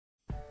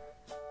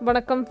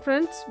வணக்கம்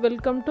friends,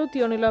 welcome to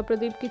Theonila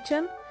Pradeep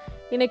kitchen.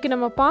 இன்றைக்கி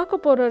நம்ம பார்க்க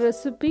போகிற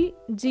ரெசிபி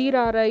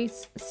ஜீரா ரைஸ்,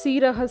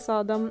 சீரக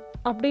சாதம்,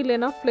 அப்படி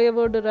இல்லைன்னா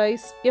ஃப்ளேவர்டு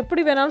ரைஸ்,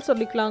 எப்படி வேணாலும்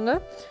சொல்லிக்கலாங்க.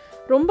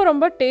 ரொம்ப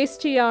ரொம்ப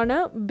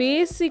டேஸ்டியான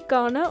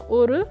பேசிக்கான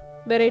ஒரு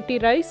வெரைட்டி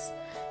ரைஸ்.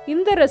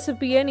 இந்த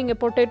ரெசிப்பியை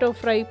நீங்கள் பொட்டேட்டோ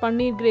ஃப்ரை,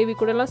 பன்னீர் கிரேவி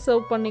கூடலாம்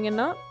சர்வ்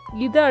பண்ணிங்கன்னா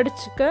இதை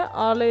அடிச்சுக்க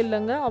ஆளே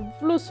இல்லைங்க,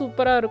 அவ்வளோ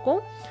சூப்பராக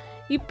இருக்கும்.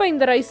 இப்போ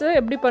இந்த ரைஸை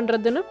எப்படி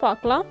பண்ணுறதுன்னு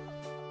பார்க்கலாம்.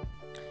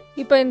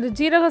 இப்போ இந்த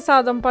ஜீரக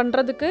சாதம்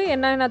பண்ணுறதுக்கு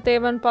என்னென்ன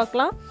தேவைன்னு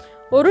பார்க்கலாம்.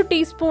 1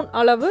 டீஸ்பூன்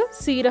அளவு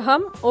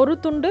சீரகம், 1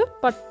 துண்டு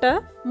பட்டை,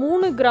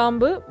 3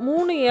 கிராம்பு,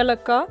 3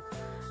 ஏலக்காய்,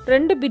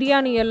 2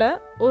 பிரியாணி இலை,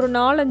 ஒரு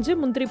 4-5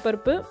 முந்திரி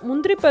பருப்பு.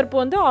 முந்திரி பருப்பு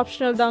வந்து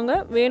ஆப்ஷனல் தாங்க,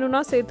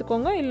 வேணும்னா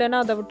சேர்த்துக்கோங்க, இல்லைன்னா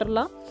அதை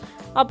விட்டுடலாம்.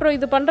 அப்புறம்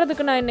இது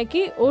பண்ணுறதுக்கு நான்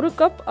இன்றைக்கி 1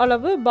 கப்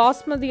அளவு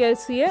பாஸ்மதி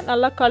அரிசியை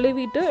நல்லா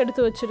கழுவிட்டு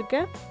எடுத்து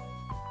வச்சுருக்கேன்.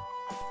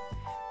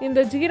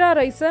 இந்த ஜீரா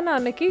ரைஸை நான்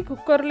அன்றைக்கி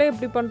குக்கரில்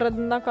எப்படி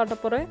பண்ணுறதுன்னு தான் காட்ட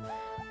போகிறேன்.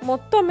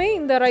 மொத்தமே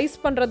இந்த ரைஸ்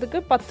பண்ணுறதுக்கு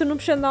 10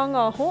 நிமிஷம் தாங்க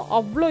ஆகும்.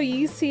 அவ்வளோ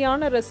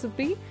ஈஸியான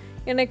ரெசிபி.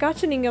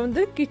 என்னைக்காச்சும் நீங்கள்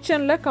வந்து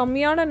கிச்சனில்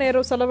கம்மியான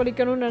நேரம்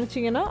செலவழிக்கணும்னு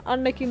நினச்சிங்கன்னா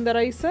அன்னைக்கு இந்த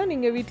ரைஸை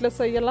நீங்கள் வீட்டில்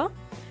செய்யலாம்.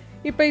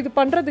 இப்போ இது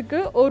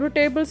பண்ணுறதுக்கு 1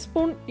 டேபிள்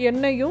ஸ்பூன்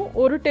எண்ணெயும்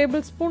 1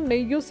 டேபிள் ஸ்பூன்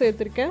நெய்யும்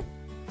சேர்த்துருக்கேன்.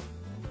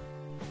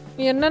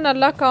 எண்ணெய்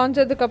நல்லா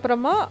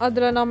காஞ்சதுக்கப்புறமா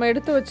அதில் நம்ம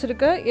எடுத்து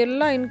வச்சுருக்க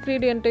எல்லா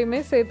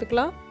இன்க்ரீடியண்ட்டையுமே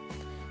சேர்த்துக்கலாம்.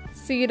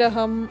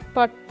 சீரகம்,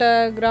 பட்டை,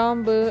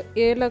 கிராம்பு,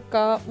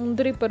 ஏலக்காய்,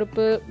 முந்திரி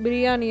பருப்பு,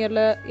 பிரியாணி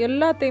இலை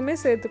எல்லாத்தையுமே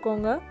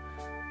சேர்த்துக்கோங்க.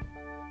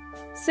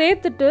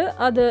 சேர்த்துட்டு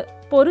அது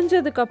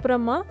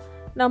பொரிஞ்சதுக்கப்புறமா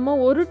நம்ம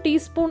 1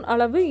 டீஸ்பூன்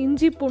அளவு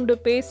இஞ்சி பூண்டு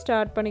பேஸ்ட்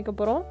ஆட் பண்ணிக்க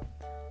போகிறோம்.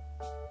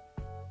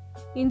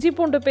 இஞ்சி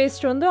பூண்டு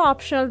பேஸ்ட் வந்து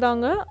ஆப்ஷனல்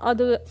தாங்க,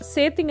 அது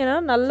சேர்த்திங்கன்னா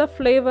நல்ல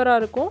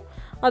ஃப்ளேவராக இருக்கும்,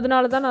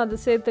 அதனால தான் நான் அது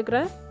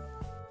சேர்த்துக்கிறேன்.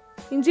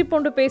 இஞ்சி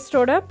பூண்டு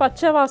பேஸ்ட்டோட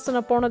பச்சை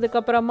வாசனை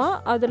போனதுக்கப்புறமா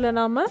அதில்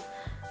நாம்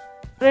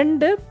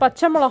 2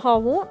 பச்சை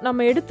மிளகாவும்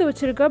நம்ம எடுத்து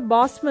வச்சுருக்க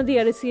பாஸ்மதி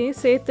அரிசியையும்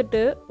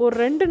சேர்த்துட்டு ஒரு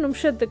 2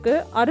 நிமிஷத்துக்கு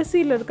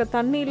அரிசியில் இருக்க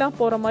தண்ணிலாம்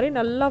போகிற மாதிரி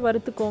நல்லா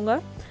வறுத்துக்கோங்க.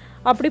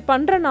 அப்படி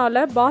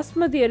பண்ணுறனால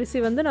பாஸ்மதி அரிசி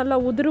வந்து நல்லா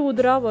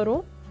உதிராக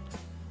வரும்.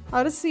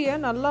 அரிசியை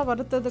நல்லா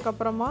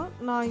வறுத்ததுக்கப்புறமா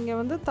நான் இங்கே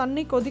வந்து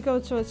தண்ணி கொதிக்க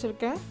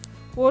வச்சுருக்கேன்.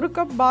 1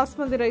 கப்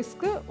பாஸ்மதி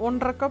ரைஸ்க்கு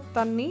 1.5 கப்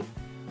தண்ணி,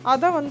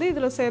 அதை வந்து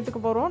இதில் சேர்த்துக்க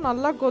போகிறோம்.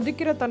 நல்லா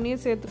கொதிக்கிற தண்ணியை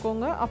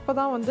சேர்த்துக்கோங்க, அப்போ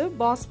தான் வந்து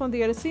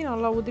பாஸ்மதி அரிசி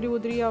நல்லா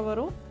உதிரியாக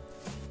வரும்.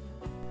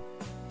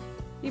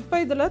 இப்போ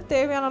இதில்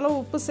தேவையான அளவு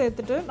உப்பு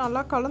சேர்த்துட்டு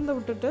நல்லா கலந்து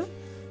விட்டுட்டு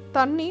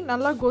தண்ணி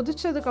நல்லா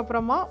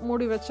கொதிச்சதுக்கப்புறமா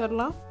மூடி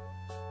வச்சிடலாம்.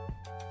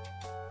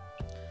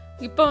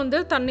 இப்போ வந்து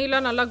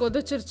தண்ணியெலாம் நல்லா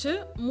கொதிச்சிருச்சு.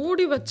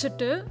 மூடி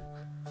வச்சுட்டு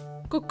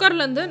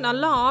குக்கர்லேருந்து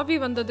நல்லா ஆவி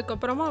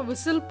வந்ததுக்கப்புறமா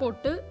விசில்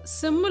போட்டு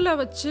சிம்மில்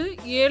வச்சு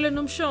 7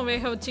 நிமிஷம்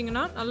வேக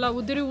வச்சிங்கன்னா நல்லா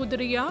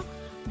உதிரியாக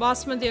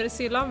பாஸ்மதி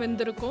அரிசியெல்லாம்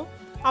வெந்திருக்கும்.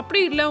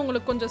 அப்படி இல்லை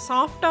உங்களுக்கு கொஞ்சம்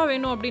சாஃப்டாக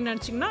வேணும் அப்படின்னு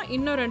நினச்சிங்கன்னா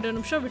இன்னும் 2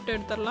 நிமிஷம் விட்டு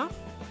எடுத்துடலாம்.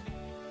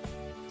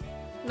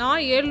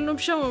 நான் 7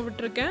 நிமிஷம்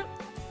விட்டுருக்கேன்.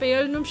 இப்போ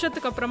 7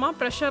 நிமிஷத்துக்கு அப்புறமா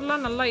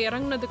ப்ரெஷர்லாம் நல்லா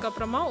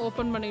இறங்கினதுக்கப்புறமா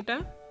ஓப்பன்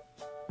பண்ணிட்டேன்.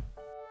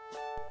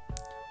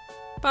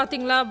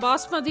 பார்த்தீங்களா,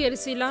 பாஸ்மதி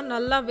அரிசிலாம்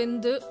நல்லா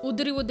வெந்து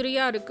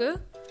உதிரியாக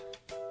இருக்குது.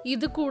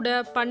 இது கூட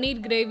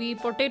பன்னீர் கிரேவி,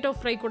 பொட்டேட்டோ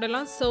ஃப்ரை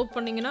கூடலாம் சர்வ்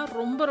பண்ணிங்கன்னா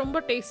ரொம்ப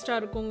ரொம்ப டேஸ்ட்டாக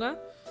இருக்குங்க.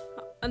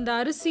 அந்த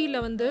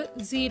அரிசியில் வந்து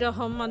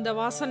ஜீரகம், அந்த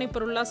வாசனை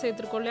பொருளாக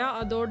சேர்த்துருக்கோம் இல்லையா,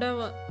 அதோட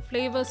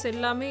ஃப்ளேவர்ஸ்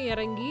எல்லாமே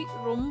இறங்கி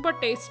ரொம்ப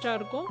டேஸ்ட்டாக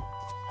இருக்கும்.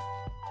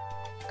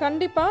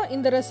 கண்டிப்பாக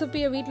இந்த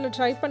ரெசிபியை வீட்டில்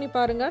ட்ரை பண்ணி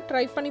பாருங்கள்.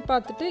 ட்ரை பண்ணி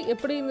பார்த்துட்டு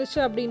எப்படி இருந்துச்சு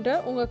அப்படின்ற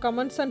உங்கள்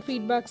கமெண்ட்ஸ் அண்ட்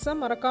ஃபீட்பேக்ஸை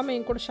மறக்காமல்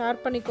என் கூட ஷேர்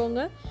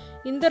பண்ணிக்கோங்க.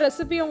 இந்த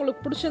ரெசிபி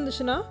உங்களுக்கு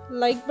பிடிச்சிருந்துச்சுன்னா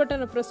லைக்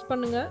பட்டனை ப்ரெஸ்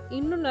பண்ணுங்கள்.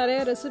 இன்னும்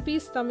நிறைய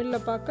ரெசிபீஸ்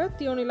தமிழில் பார்க்க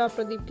தியோனிலா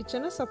பிரதீப்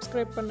கிச்சனை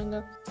சப்ஸ்கிரைப்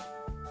பண்ணுங்கள்.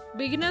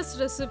 பிகினர்ஸ்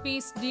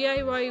ரெசிபீஸ்,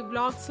 DIY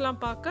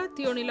vlogsலாம் பார்க்க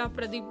Theonila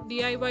Pradeep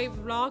DIY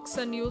vlogs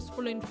and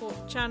useful info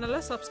சேனலை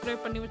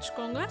சப்ஸ்கிரைப் பண்ணி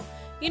வச்சுக்கோங்க.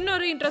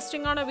 இன்னொரு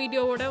இன்ட்ரெஸ்டிங்கான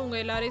வீடியோவோட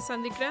உங்கள் எல்லாரையும்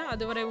சந்திக்கிறேன்.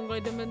 அதுவரை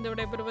உங்களிடமிருந்து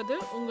விடைபெறுவது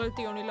உங்கள்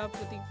தியோனிலா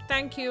பிரதீப்.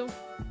 தேங்க்யூ.